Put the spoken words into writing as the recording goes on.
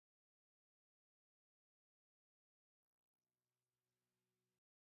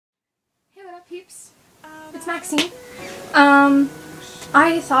up, peeps? It's Maxine.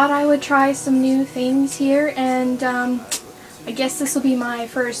 I thought I would try some new things here, and I guess this will be my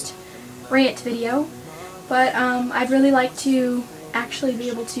first rant video, but I'd really like to actually be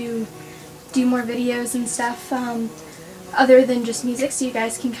able to do more videos and stuff other than just music, so you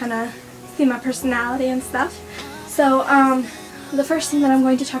guys can kind of see my personality and stuff. So the first thing that I'm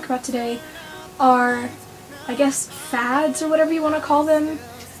going to talk about today are, I guess, fads or whatever you want to call them.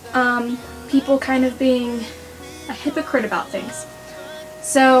 People kind of being a hypocrite about things.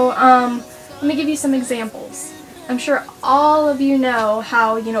 So let me give you some examples. I'm sure all of you know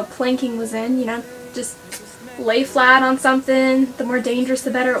how, planking was in, just lay flat on something. The more dangerous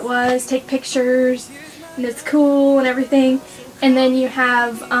the better it was. Take pictures, and it's cool and everything. And then you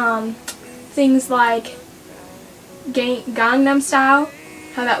have things like Gangnam Style,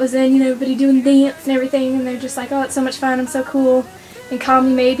 how that was in, everybody doing dance and everything, and they're just like, oh, it's so much fun, I'm so cool. And Call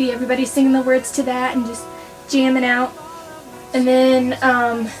Me Maybe, everybody's singing the words to that and just jamming out. And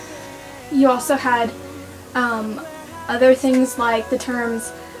then you also had other things like the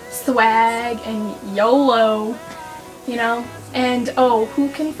terms swag and YOLO, and oh, who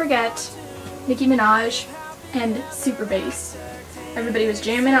can forget Nicki Minaj and Super Bass. Everybody was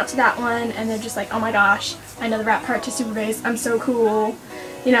jamming out to that one, and they're just like, oh my gosh, I know the rap part to Super Bass, I'm so cool,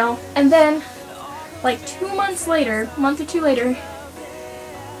 And then, like 2 months later, a month or two later,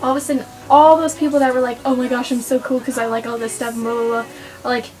 all of a sudden, all those people that were like, oh my gosh, I'm so cool because I like all this stuff, blah, blah, blah,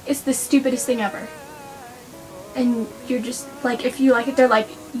 are like, it's the stupidest thing ever. And you're just, like, if you like it, they're like,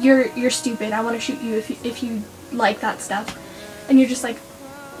 you're stupid, I want to shoot you if you like that stuff. And you're just like,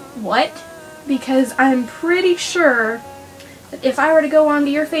 what? Because I'm pretty sure that if I were to go onto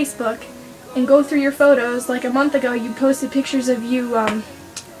your Facebook and go through your photos, like a month ago you posted pictures of you,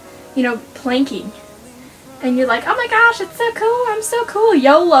 planking. And you're like, oh my gosh, it's so cool, I'm so cool,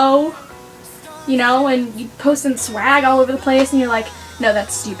 YOLO. And you posting swag all over the place, and you're like, no,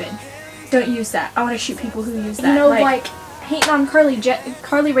 that's stupid. Don't use that. I want to shoot people who use that. Like hating on Carly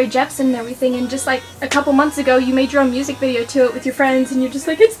Rae Jepsen and everything, and just like a couple months ago you made your own music video to it with your friends, and you're just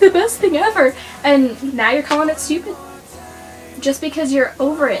like, it's the best thing ever. And now you're calling it stupid. Just because you're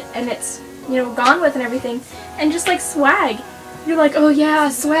over it, and it's, gone with and everything. And just like swag. You're like, oh yeah,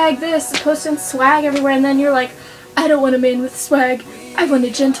 swag this, posting swag everywhere, and then you're like, I don't want a man with swag, I want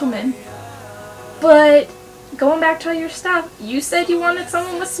a gentleman. But going back to all your stuff, you said you wanted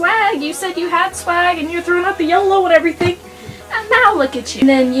someone with swag, you said you had swag, and you're throwing out the YOLO and everything, and now look at you. And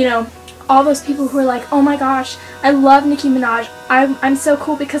then, all those people who are like, oh my gosh, I love Nicki Minaj, I'm so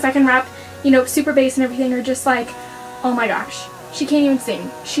cool because I can rap, Super Bass and everything, are just like, oh my gosh, she can't even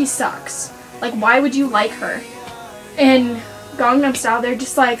sing, she sucks. Like, why would you like her? And Gangnam Style, they're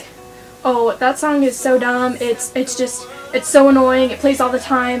just like, oh, that song is so dumb, it's so annoying, it plays all the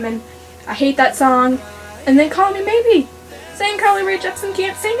time, and I hate that song. And then Call Me Maybe, saying Carly Rae Jepsen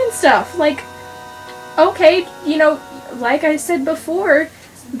can't sing and stuff. Like, okay, like I said before,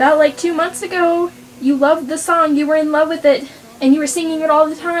 about like 2 months ago, you loved the song, you were in love with it, and you were singing it all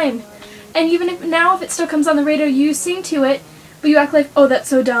the time. And even if now, if it still comes on the radio, you sing to it, but you act like, oh, that's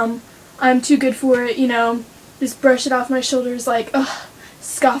so dumb, I'm too good for it, just brush it off my shoulders, like, ugh,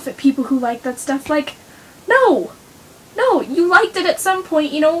 scoff at people who like that stuff. Like, no, you liked it at some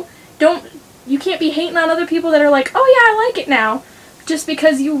point, you can't be hating on other people that are like, oh yeah, I like it now, just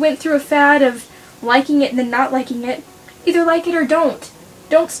because you went through a fad of liking it and then not liking it. Either like it or don't.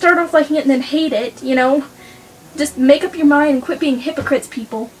 Don't start off liking it and then hate it, Just make up your mind and quit being hypocrites,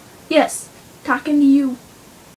 people. Yes, talking to you.